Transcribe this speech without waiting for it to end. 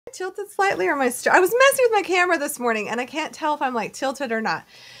Tilted slightly, or I was messing with my camera this morning and I can't tell if I'm like tilted or not.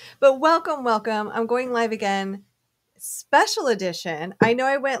 But welcome. I'm going live again. Special edition. I know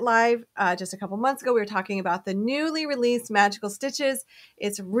I went live just a couple months ago. We were talking about the newly released magical stitches.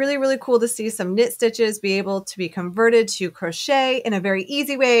 It's really, really cool to see some knit stitches be able to be converted to crochet in a very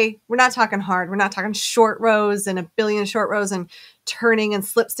easy way. We're not talking hard. We're not talking short rows and a billion short rows and turning and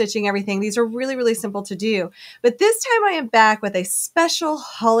slip stitching everything. These are really, really simple to do. But this time I am back with a special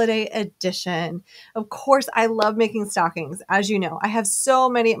holiday edition. Of course, I love making stockings. As you know, I have so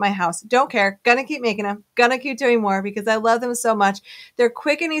many at my house. Don't care. Gonna keep making them. Gonna keep doing more because I love them so much. They're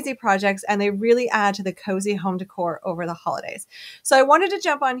quick and easy projects and they really add to the cozy home decor over the holidays. So I wanted to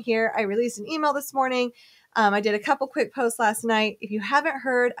jump on here. I released an email this morning. I did a couple quick posts last night. If you haven't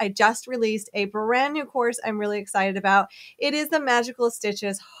heard, I just released a brand new course I'm really excited about. It is the Magical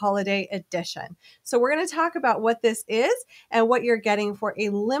Stitches Holiday Edition. So we're going to talk about what this is and what you're getting for a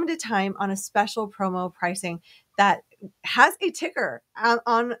limited time on a special promo pricing that has a ticker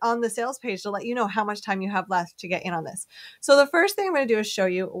on the sales page to let you know how much time you have left to get in on this. So the first thing I'm going to do is show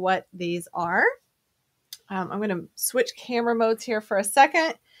you what these are. I'm going to switch camera modes here for a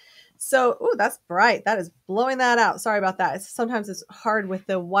second. So, oh, that's bright. That is blowing that out. Sorry about that. Sometimes it's hard with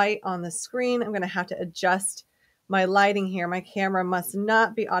the white on the screen. I'm going to have to adjust my lighting here. My camera must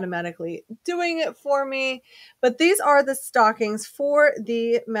not be automatically doing it for me. But these are the stockings for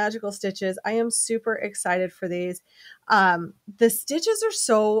the magical stitches. I am super excited for these. The stitches are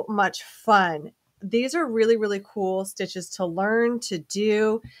so much fun. These are really, really cool stitches to learn, to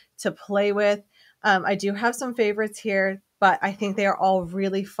do, to play with. I do have some favorites here, but I think they are all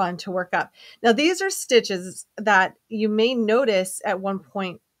really fun to work up. Now, these are stitches that you may notice at one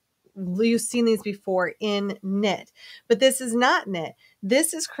point. You've seen these before in knit, but this is not knit.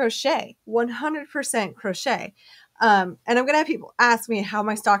 This is crochet, 100% crochet. And I'm going to have people ask me how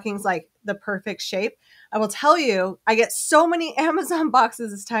my stockings like the perfect shape. I will tell you, I get so many Amazon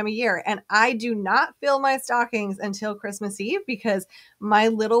boxes this time of year, and I do not fill my stockings until Christmas Eve because my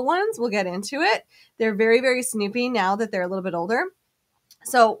little ones will get into it. They're very, very snoopy now that they're a little bit older.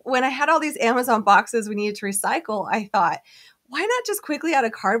 So when I had all these Amazon boxes we needed to recycle, I thought, why not just quickly out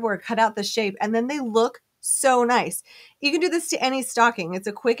of cardboard, cut out the shape, and then they look so nice. You can do this to any stocking. It's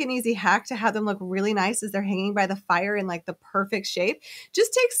a quick and easy hack to have them look really nice as they're hanging by the fire in like the perfect shape.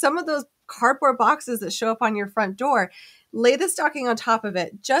 Just take some of those cardboard boxes that show up on your front door, lay the stocking on top of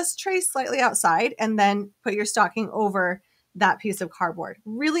it, just trace slightly outside, and then put your stocking over that piece of cardboard.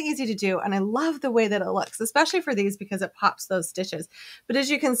 Really easy to do. And I love the way that it looks, especially for these because it pops those stitches. But as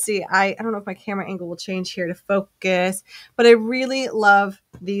you can see, I don't know if my camera angle will change here to focus, but I really love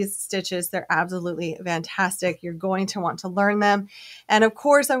these stitches. They're absolutely fantastic. You're going to want to learn them. And of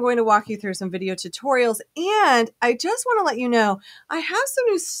course, I'm going to walk you through some video tutorials. And I just want to let you know, I have some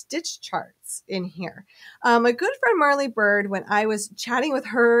new stitch charts in here. My good friend Marley Bird, when I was chatting with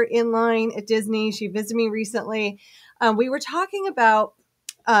her in line at Disney, she visited me recently. We were talking about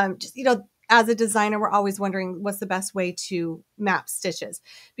just, as a designer, we're always wondering what's the best way to map stitches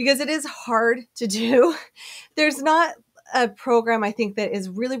because it is hard to do. There's not a program, I think, that is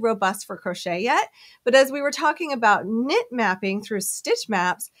really robust for crochet yet. But as we were talking about knit mapping through stitch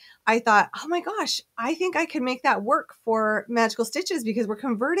maps, I thought, oh my gosh, I think I could make that work for magical stitches because we're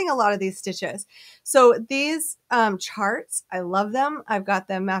converting a lot of these stitches. So these charts, I love them. I've got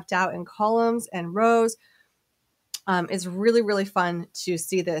them mapped out in columns and rows. It's really, really fun to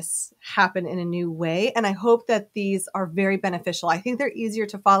see this happen in a new way. And I hope that these are very beneficial. I think they're easier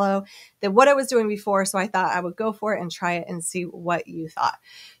to follow than what I was doing before. So I thought I would go for it and try it and see what you thought.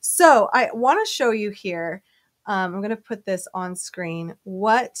 So I want to show you here. I'm going to put this on screen,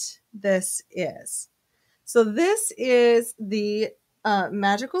 what this is. So this is the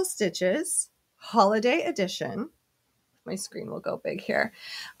Magical Stitches Holiday Edition. My screen will go big here.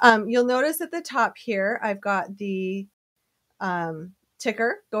 You'll notice at the top here, I've got the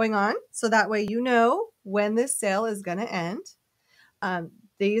ticker going on. So that way you know when this sale is going to end.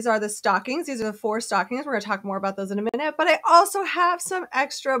 These are the stockings. These are the 4 stockings. We're going to talk more about those in a minute. But I also have some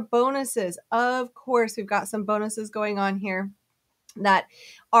extra bonuses. Of course, we've got some bonuses going on here that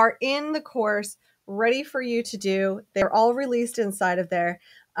are in the course ready for you to do. They're all released inside of there.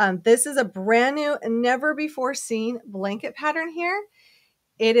 This is a brand new, never before seen blanket pattern here.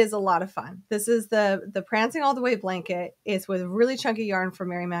 It is a lot of fun. This is the Prancing All the Way blanket. It's with really chunky yarn from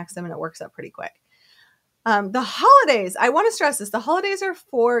Mary Maxim, and it works up pretty quick. The holidays, I want to stress this. The holidays are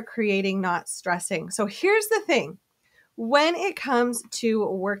for creating, not stressing. So here's the thing. When it comes to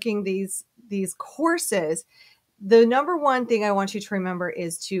working these courses, the number one thing I want you to remember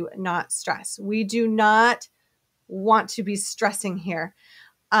is to not stress. We do not want to be stressing here.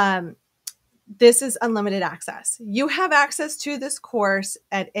 This is unlimited access. You have access to this course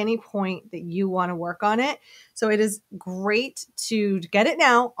at any point that you want to work on it. So it is great to get it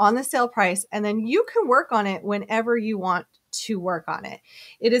now on the sale price, and then you can work on it whenever you want to work on it.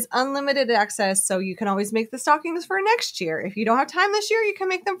 It is unlimited access, so you can always make the stockings for next year. If you don't have time this year, you can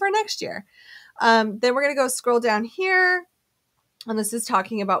make them for next year. Then we're going to go scroll down here, and this is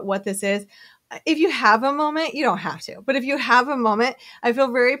talking about what this is. If you have a moment, you don't have to, but if you have a moment, I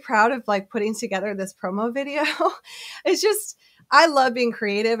feel very proud of like putting together this promo video. It's just, I love being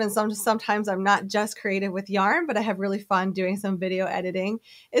creative, and sometimes I'm not just creative with yarn, but I have really fun doing some video editing.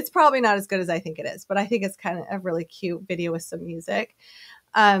 It's probably not as good as I think it is, but I think it's kind of a really cute video with some music.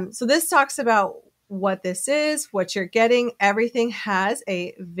 So this talks about what this is, what you're getting. Everything has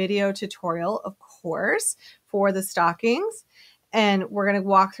a video tutorial, of course, for the stockings. And we're going to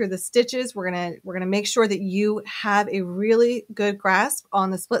walk through the stitches. We're going to make sure that you have a really good grasp on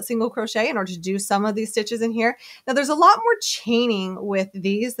the split single crochet in order to do some of these stitches in here. Now there's a lot more chaining with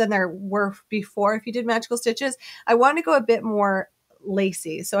these than there were before. If you did magical stitches, I wanted to go a bit more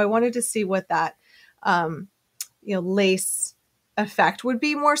lacy. So I wanted to see what that, lace effect would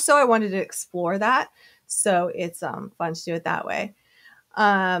be more so. I wanted to explore that. So it's fun to do it that way.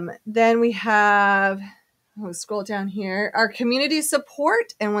 Then we have, we'll scroll down here, our community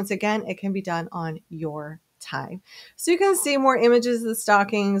support. And once again, it can be done on your time. So you can see more images of the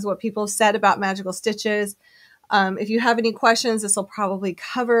stockings, what people said about magical stitches. If you have any questions, this will probably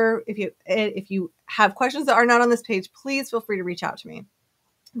cover. If you have questions that are not on this page, please feel free to reach out to me.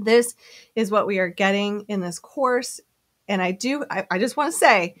 This is what we are getting in this course. And I just want to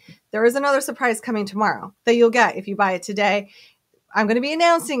say there is another surprise coming tomorrow that you'll get if you buy it today. I'm going to be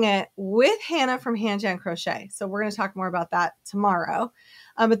announcing it with Hannah from Hand Jan Crochet. So we're going to talk more about that tomorrow.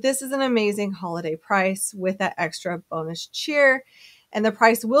 But this is an amazing holiday price with that extra bonus cheer. And the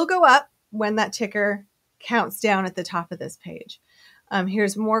price will go up when that ticker counts down at the top of this page.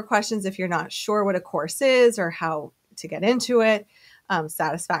 Here's more questions if you're not sure what a course is or how to get into it.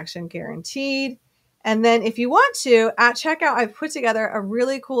 Satisfaction guaranteed. And then if you want to, at checkout, I've put together a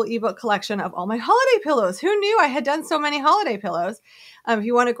really cool ebook collection of all my holiday pillows. Who knew I had done so many holiday pillows? If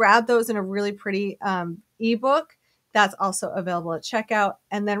you want to grab those in a really pretty ebook, that's also available at checkout.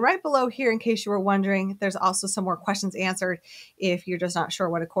 And then right below here, in case you were wondering, there's also some more questions answered. If you're just not sure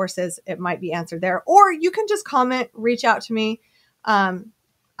what a course is, it might be answered there. Or you can just comment, reach out to me. I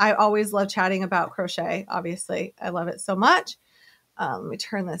always love chatting about crochet. Obviously, I love it so much. Let me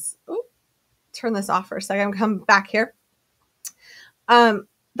turn this off for a second. I'm coming back here. The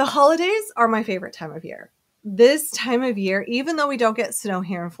holidays are my favorite time of year. This time of year, even though we don't get snow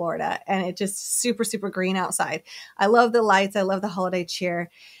here in Florida and it's just super, super green outside, I love the lights. I love the holiday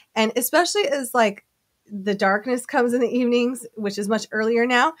cheer. And especially as like the darkness comes in the evenings, which is much earlier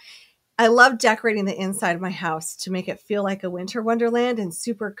now, I love decorating the inside of my house to make it feel like a winter wonderland and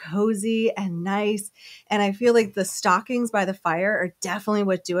super cozy and nice. And I feel like the stockings by the fire are definitely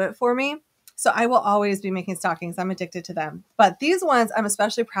what do it for me. So I will always be making stockings. I'm addicted to them. But these ones I'm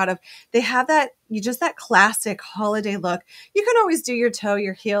especially proud of. They have that classic holiday look. You can always do your toe,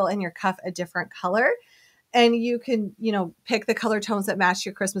 your heel, and your cuff a different color. And you can, pick the color tones that match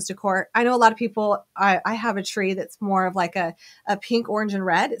your Christmas decor. I know a lot of people, I have a tree that's more of like a pink, orange, and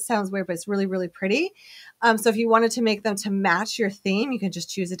red. It sounds weird, but it's really, really pretty. So if you wanted to make them to match your theme, you can just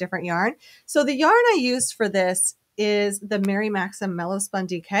choose a different yarn. So the yarn I used for this is the Mary Maxim Mellow Spun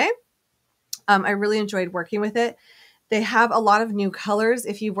DK. I really enjoyed working with it. They have a lot of new colors.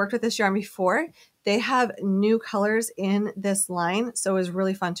 If you've worked with this yarn before, they have new colors in this line. So it was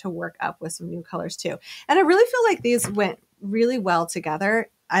really fun to work up with some new colors too. And I really feel like these went really well together.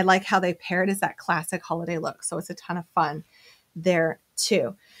 I like how they paired as that classic holiday look. So it's a ton of fun there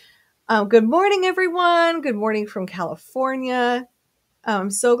too. Good morning, everyone. Good morning from California.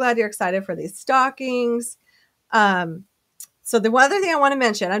 I'm so glad you're excited for these stockings. So the one other thing I want to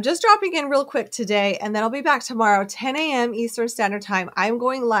mention, I'm just dropping in real quick today, and then I'll be back tomorrow, 10 a.m. Eastern Standard Time. I'm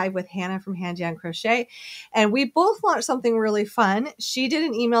going live with Hannah from Hand Jan Crochet, and we both launched something really fun. She did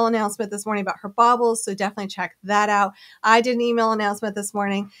an email announcement this morning about her baubles, so definitely check that out. I did an email announcement this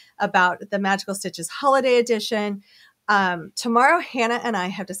morning about the Magical Stitches Holiday Edition. Tomorrow, Hannah and I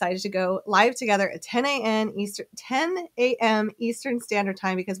have decided to go live together at 10 a.m. Eastern Standard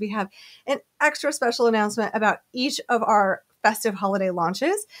Time because we have an extra special announcement about each of our festive holiday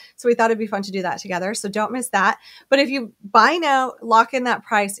launches. So we thought it'd be fun to do that together. So don't miss that. But if you buy now, lock in that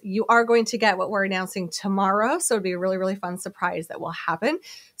price, you are going to get what we're announcing tomorrow. So it'd be a really, really fun surprise that will happen.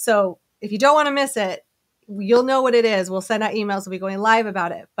 So if you don't want to miss it, you'll know what it is. We'll send out emails. We'll be going live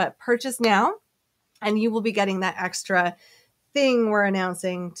about it, but purchase now and you will be getting that extra thing we're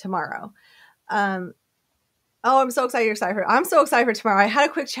announcing tomorrow. Oh, I'm so excited. I'm so excited for tomorrow. I had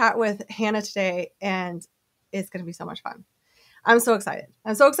a quick chat with Hannah today, and it's going to be so much fun. I'm so excited.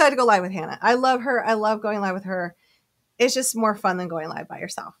 I'm so excited to go live with Hannah. I love her. I love going live with her. It's just more fun than going live by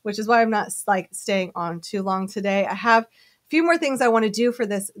yourself, which is why I'm not like staying on too long today. I have a few more things I want to do for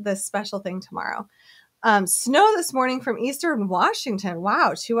this special thing tomorrow. Snow this morning from Eastern Washington.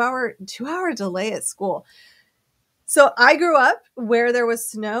 Wow, 2-hour delay at school. So I grew up where there was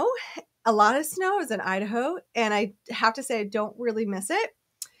snow. A lot of snow is in Idaho, and I have to say I don't really miss it.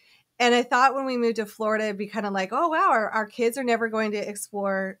 And I thought when we moved to Florida, it'd be kind of like, oh, wow, our kids are never going to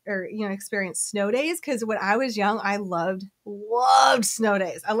explore or, experience snow days. Because when I was young, I loved snow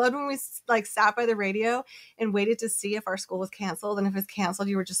days. I loved when we like sat by the radio and waited to see if our school was canceled. And if it's canceled,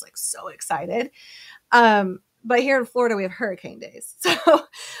 you were just like so excited. But here in Florida, we have hurricane days. So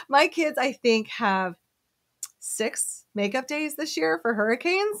my kids, I think, have 6 makeup days this year for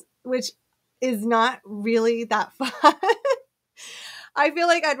hurricanes, which is not really that fun. I feel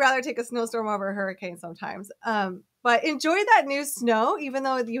like I'd rather take a snowstorm over a hurricane sometimes. But enjoy that new snow, even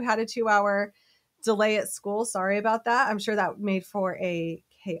though you had a 2-hour delay at school. Sorry about that. I'm sure that made for a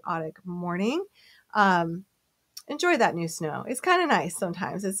chaotic morning. Enjoy that new snow. It's kind of nice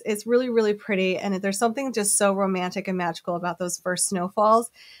sometimes. It's really, really pretty. And there's something just so romantic and magical about those first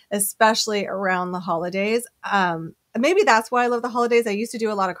snowfalls, especially around the holidays. Maybe that's why I love the holidays. I used to do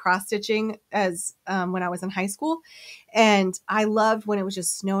a lot of cross stitching as when I was in high school. And I loved when it was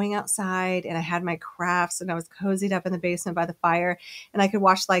just snowing outside and I had my crafts and I was cozied up in the basement by the fire and I could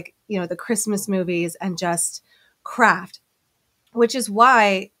watch the Christmas movies and just craft, which is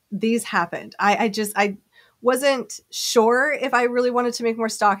why these happened. I wasn't sure if I really wanted to make more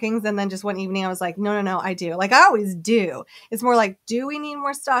stockings. And then just one evening I was like, no, I do. Like I always do. It's more like, do we need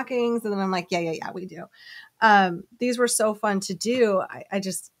more stockings? And then I'm like, yeah, we do. These were so fun to do.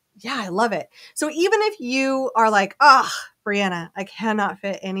 I love it. So even if you are like, Brianna, I cannot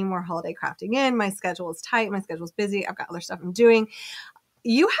fit any more holiday crafting in. My schedule is tight. My schedule is busy. I've got other stuff I'm doing.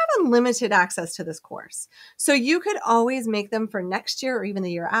 You have unlimited access to this course. So you could always make them for next year or even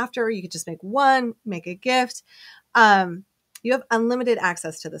the year after. You could just make one, make a gift. You have unlimited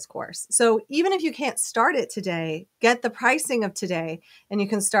access to this course. So even if you can't start it today, get the pricing of today and you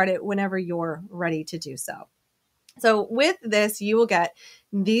can start it whenever you're ready to do so. So with this, you will get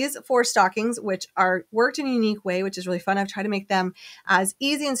these 4 stockings, which are worked in a unique way, which is really fun. I've tried to make them as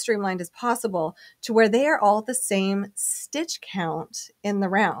easy and streamlined as possible to where they are all the same stitch count in the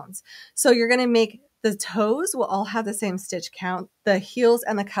rounds. So you're going to make the toes will all have the same stitch count. The heels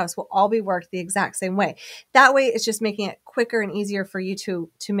and the cuffs will all be worked the exact same way. That way, it's just making it quicker and easier for you to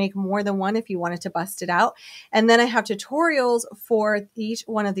make more than one if you wanted to bust it out. And then I have tutorials for each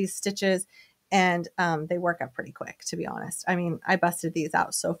one of these stitches. And they work up pretty quick, to be honest. I mean, I busted these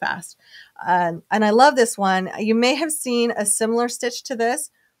out so fast. And I love this one. You may have seen a similar stitch to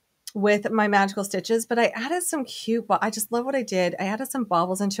this with my magical stitches, but I added some cute, I just love what I did. I added some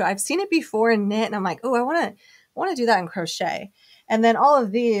baubles into it. I've seen it before in knit and I'm like, oh, I want to do that in crochet. And then all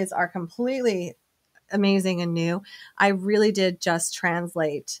of these are completely amazing and new. I really did just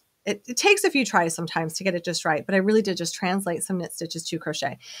translate. It takes a few tries sometimes to get it just right, but I really did just translate some knit stitches to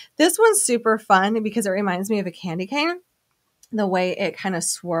crochet. This one's super fun because it reminds me of a candy cane, the way it kind of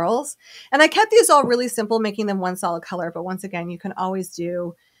swirls. And I kept these all really simple, making them one solid color. But once again, you can always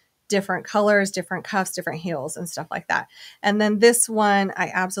do different colors, different cuffs, different heels and stuff like that. And then this one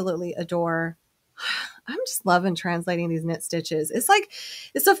I absolutely adore. I'm just loving translating these knit stitches. It's like,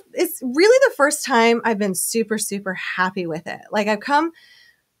 it's really the first time I've been super, super happy with it. Like I've come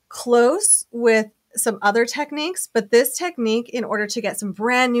close with some other techniques, but this technique in order to get some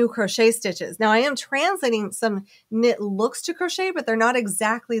brand new crochet stitches. Now I am translating some knit looks to crochet, but they're not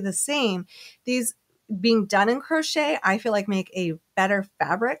exactly the same. These being done in crochet, I feel like make a better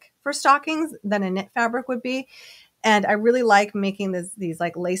fabric for stockings than a knit fabric would be. And I really like making these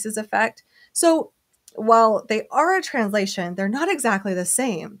like laces effect. So while they are a translation, they're not exactly the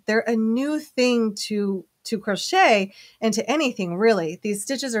same. They're a new thing to crochet and to anything really. These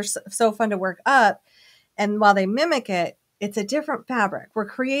stitches are so fun to work up. And while they mimic it, it's a different fabric. We're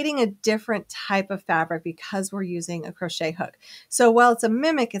creating a different type of fabric because we're using a crochet hook. So while it's a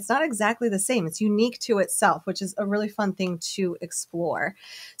mimic, it's not exactly the same. It's unique to itself, which is a really fun thing to explore.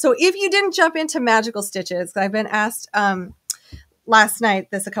 So if you didn't jump into magical stitches, I've been asked last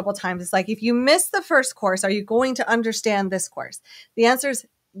night this a couple times. It's like, if you missed the first course, are you going to understand this course? The answer is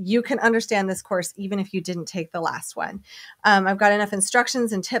you can understand this course even if you didn't take the last one. I've got enough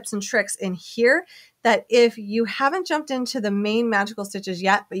instructions and tips and tricks in here that if you haven't jumped into the main magical stitches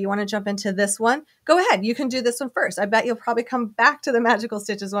yet, but you want to jump into this one, go ahead. You can do this one first. I bet you'll probably come back to the magical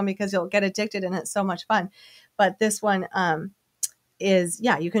stitches one because you'll get addicted and it's so much fun. But this one is,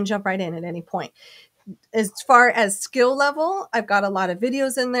 yeah, you can jump right in at any point. As far as skill level, I've got a lot of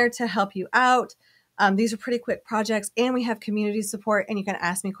videos in there to help you out. These are pretty quick projects, and we have community support, and you can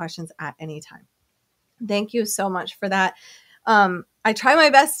ask me questions at any time. Thank you so much for that. I try my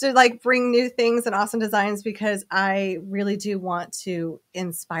best to like bring new things and awesome designs because I really do want to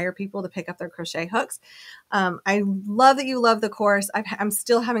inspire people to pick up their crochet hooks. I love that you love the course. I'm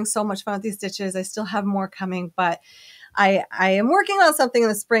still having so much fun with these stitches. I still have more coming, but I am working on something in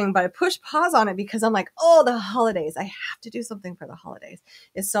the spring, but I pushed pause on it because I'm like, oh, the holidays. I have to do something for the holidays.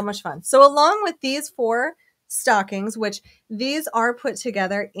 It's so much fun. So along with these 4 stockings, which these are put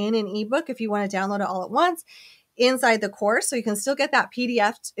together in an ebook if you want to download it all at once inside the course. So you can still get that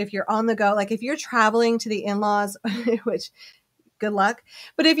PDF if you're on the go. Like if you're traveling to the in-laws, which good luck.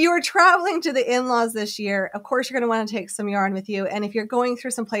 But if you are traveling to the in-laws this year, of course, you're going to want to take some yarn with you. And if you're going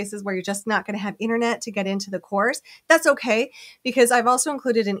through some places where you're just not going to have internet to get into the course, that's okay, because I've also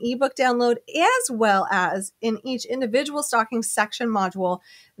included an ebook download as well as in each individual stocking section module,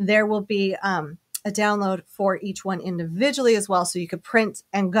 there will be a download for each one individually as well. So you could print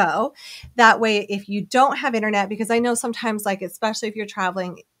and go. That way, if you don't have internet, because I know sometimes, like, especially if you're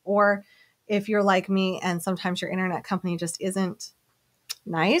traveling or if you're like me and sometimes your internet company just isn't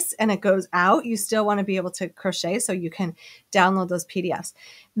nice and it goes out, you still want to be able to crochet, so you can download those PDFs.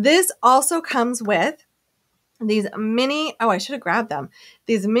 This also comes with these mini, oh, I should have grabbed them,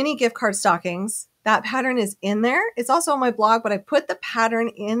 these mini gift card stockings. That pattern is in there. It's also on my blog, but I put the pattern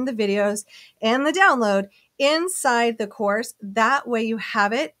in the videos and the download inside the course. That way you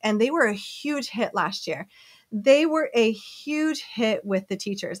have it. And they were a huge hit last year. They were a huge hit with the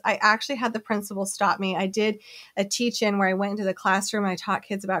teachers. I actually had the principal stop me. I did a teach-in where I went into the classroom and I taught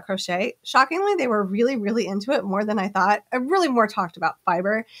kids about crochet. Shockingly, they were really, really into it more than I thought. I really more talked about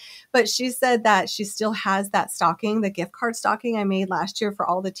fiber, but she said that she still has that stocking, the gift card stocking I made last year for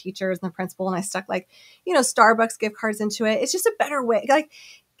all the teachers and the principal. And I stuck like, Starbucks gift cards into it. It's just a better way. Like,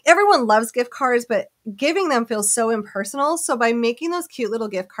 everyone loves gift cards, but giving them feels so impersonal. So by making those cute little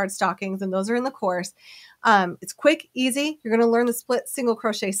gift card stockings, and those are in the course, it's quick, easy. You're going to learn the split single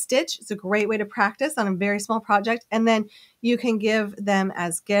crochet stitch. It's a great way to practice on a very small project. And then you can give them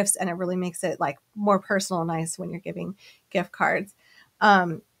as gifts, and it really makes it like more personal, nice when you're giving gift cards.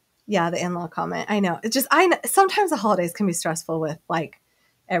 Yeah, the in-law comment. I know. It's just, sometimes the holidays can be stressful with like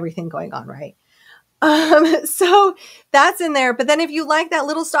everything going on, right? So that's in there. But then if you like that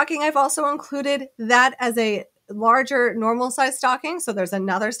little stocking, I've also included that as a larger normal size stocking. So there's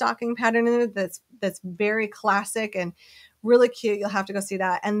another stocking pattern in it that's very classic and really cute. You'll have to go see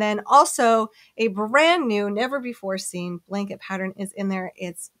that. And then also a brand new, never before seen blanket pattern is in there.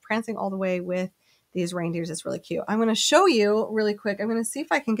 It's prancing all the way with these reindeers. It's really cute. I'm going to show you really quick. I'm going to see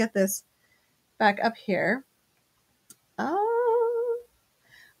if I can get this back up here.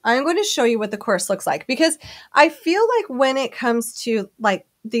 I'm going to show you what the course looks like, because I feel like when it comes to like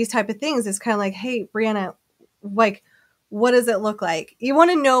these type of things, it's kind of like, hey, Brianna, like, what does it look like? You want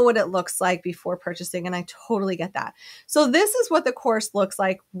to know what it looks like before purchasing. And I totally get that. So this is what the course looks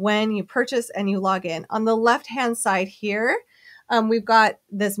like when you purchase and you log in. On the left-hand side here, we've got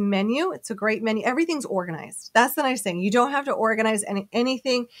this menu. It's a great menu. Everything's organized. That's the nice thing. You don't have to organize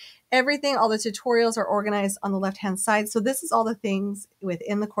anything. Everything, all the tutorials are organized on the left-hand side. So this is all the things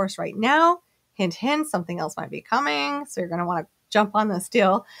within the course right now. Hint, hint, something else might be coming. So you're going to want to jump on this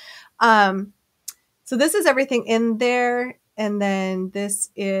deal. So this is everything in there. And then that's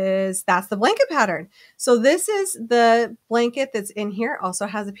the blanket pattern. So this is the blanket that's in here. Also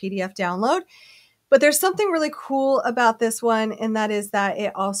has a PDF download. But there's something really cool about this one, and that is that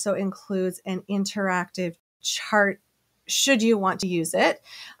it also includes an interactive chart should you want to use it.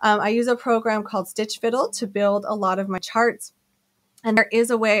 I use a program called Stitch Fiddle to build a lot of my charts. And there is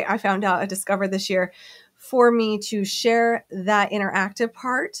a way I discovered this year for me to share that interactive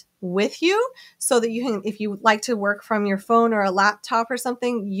part with you so that you can, if you like to work from your phone or a laptop or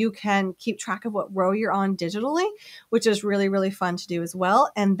something, you can keep track of what row you're on digitally, which is really, really fun to do as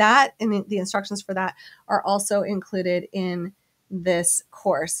well. And that, and the instructions for that are also included in this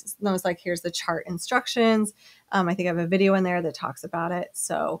course. Notice, like, here's the chart instructions. I think I have a video in there that talks about it.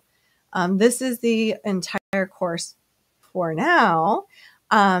 So this is the entire course for now.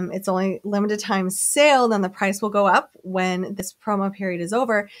 It's only limited time sale. Then the price will go up when this promo period is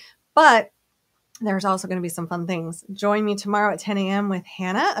over. But there's also going to be some fun things. Join me tomorrow at 10 a.m. with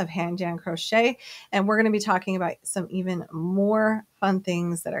Hannah of Hand Jan Crochet. And we're going to be talking about some even more fun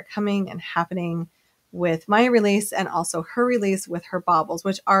things that are coming and happening with my release and also her release with her baubles,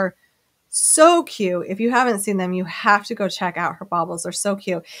 which are so cute. If you haven't seen them, you have to go check out her baubles. They're so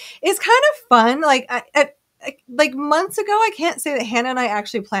cute. It's kind of fun. Like months ago, I can't say that Hannah and I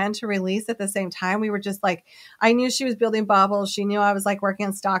actually planned to release at the same time. We were just like, I knew she was building baubles. She knew I was like working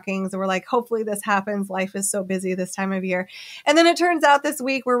on stockings. And we're like, hopefully this happens. Life is so busy this time of year. And then it turns out this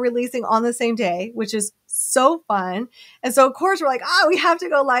week we're releasing on the same day, which is so fun. And so of course we're like, we have to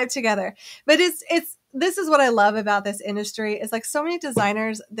go live together. But this is what I love about this industry is like so many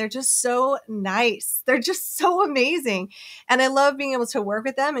designers, they're just so nice. They're just so amazing. And I love being able to work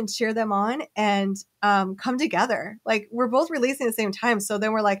with them and cheer them on and come together. Like we're both releasing at the same time. So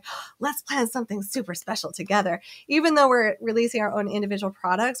then we're like, let's plan something super special together. Even though we're releasing our own individual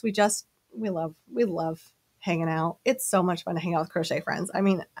products, we love hanging out. It's so much fun to hang out with crochet friends. I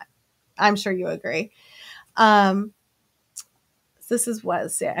mean, I'm sure you agree. This is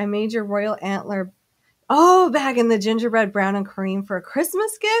what I made your royal antler bag in the gingerbread brown and cream for a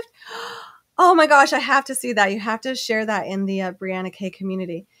Christmas gift. Oh my gosh, I have to see that. You have to share that in the Brianna K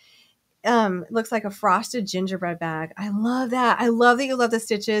community. It looks like a frosted gingerbread bag. I love that. I love that you love the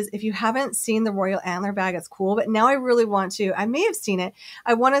stitches. If you haven't seen the royal antler bag, it's cool. But now I really want to. I may have seen it.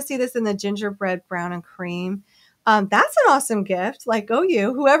 I want to see this in the gingerbread brown and cream. That's an awesome gift. Like, go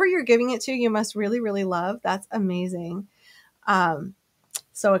you. Whoever you're giving it to, you must really, really love. That's amazing.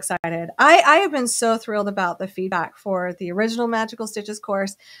 So excited. I have been so thrilled about the feedback for the original Magical Stitches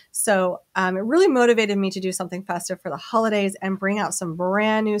course. So it really motivated me to do something festive for the holidays and bring out some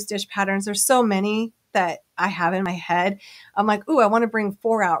brand new stitch patterns. There's so many that I have in my head. I'm like, ooh, I want to bring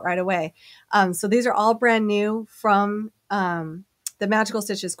 4 out right away. So these are all brand new from the Magical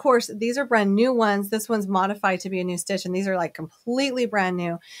Stitches course. These are brand new ones. This one's modified to be a new stitch, and these are like completely brand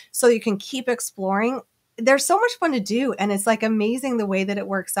new. So you can keep exploring. They're so much fun to do. And it's like amazing the way that it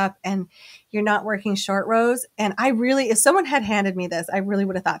works up and you're not working short rows. And if someone had handed me this, I really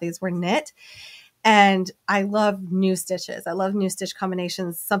would have thought these were knit. And I love new stitches. I love new stitch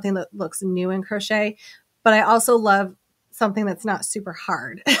combinations, something that looks new in crochet, but I also love something that's not super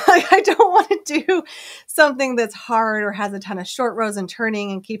hard. I don't want to do something that's hard or has a ton of short rows and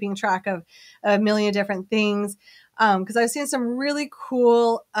turning and keeping track of a million different things. Because I've seen some really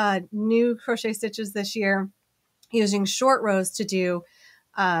cool new crochet stitches this year using short rows to do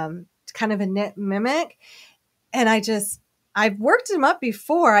kind of a knit mimic. And I've worked them up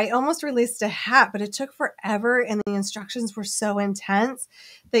before. I almost released a hat, but it took forever. And the instructions were so intense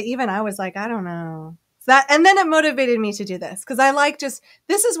that even I was like, I don't know. And then it motivated me to do this because I like this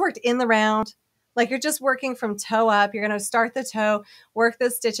is worked in the round. Like you're just working from toe up. You're going to start the toe, work the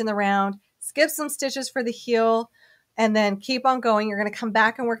stitch in the round, skip some stitches for the heel, and then keep on going. You're going to come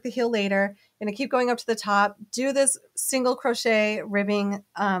back and work the heel later. You're going to keep going up to the top, do this single crochet ribbing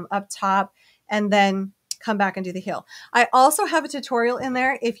up top, and then come back and do the heel. I also have a tutorial in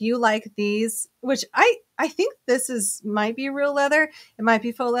there if you like these, which I think this might be real leather. It might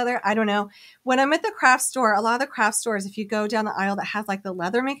be faux leather. I don't know. When I'm at the craft store, a lot of the craft stores, if you go down the aisle that has like the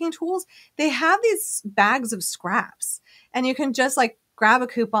leather making tools, they have these bags of scraps and you can just like grab a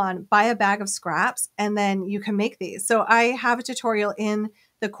coupon, buy a bag of scraps, and then you can make these. So I have a tutorial in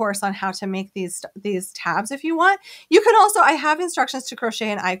the course on how to make these tabs if you want. You can also, I have instructions to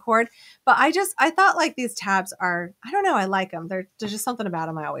crochet an I-cord, but I thought like these tabs are, I don't know, I like them. There's just something about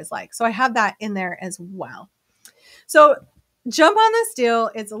them I always like. So I have that in there as well. So jump on this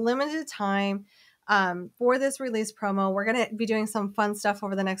deal. It's a limited time. For this release promo. We're going to be doing some fun stuff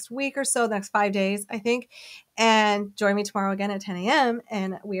over the next week or so, the next 5 days, I think. And join me tomorrow again at 10 a.m.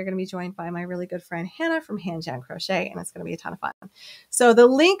 And we are going to be joined by my really good friend, Hannah from Hand Jam Crochet. And it's going to be a ton of fun. So the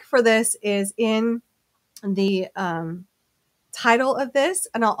link for this is in the title of this.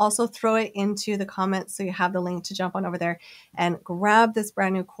 And I'll also throw it into the comments. So you have the link to jump on over there and grab this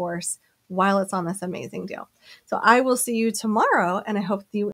brand new course while it's on this amazing deal. So I will see you tomorrow. And I hope you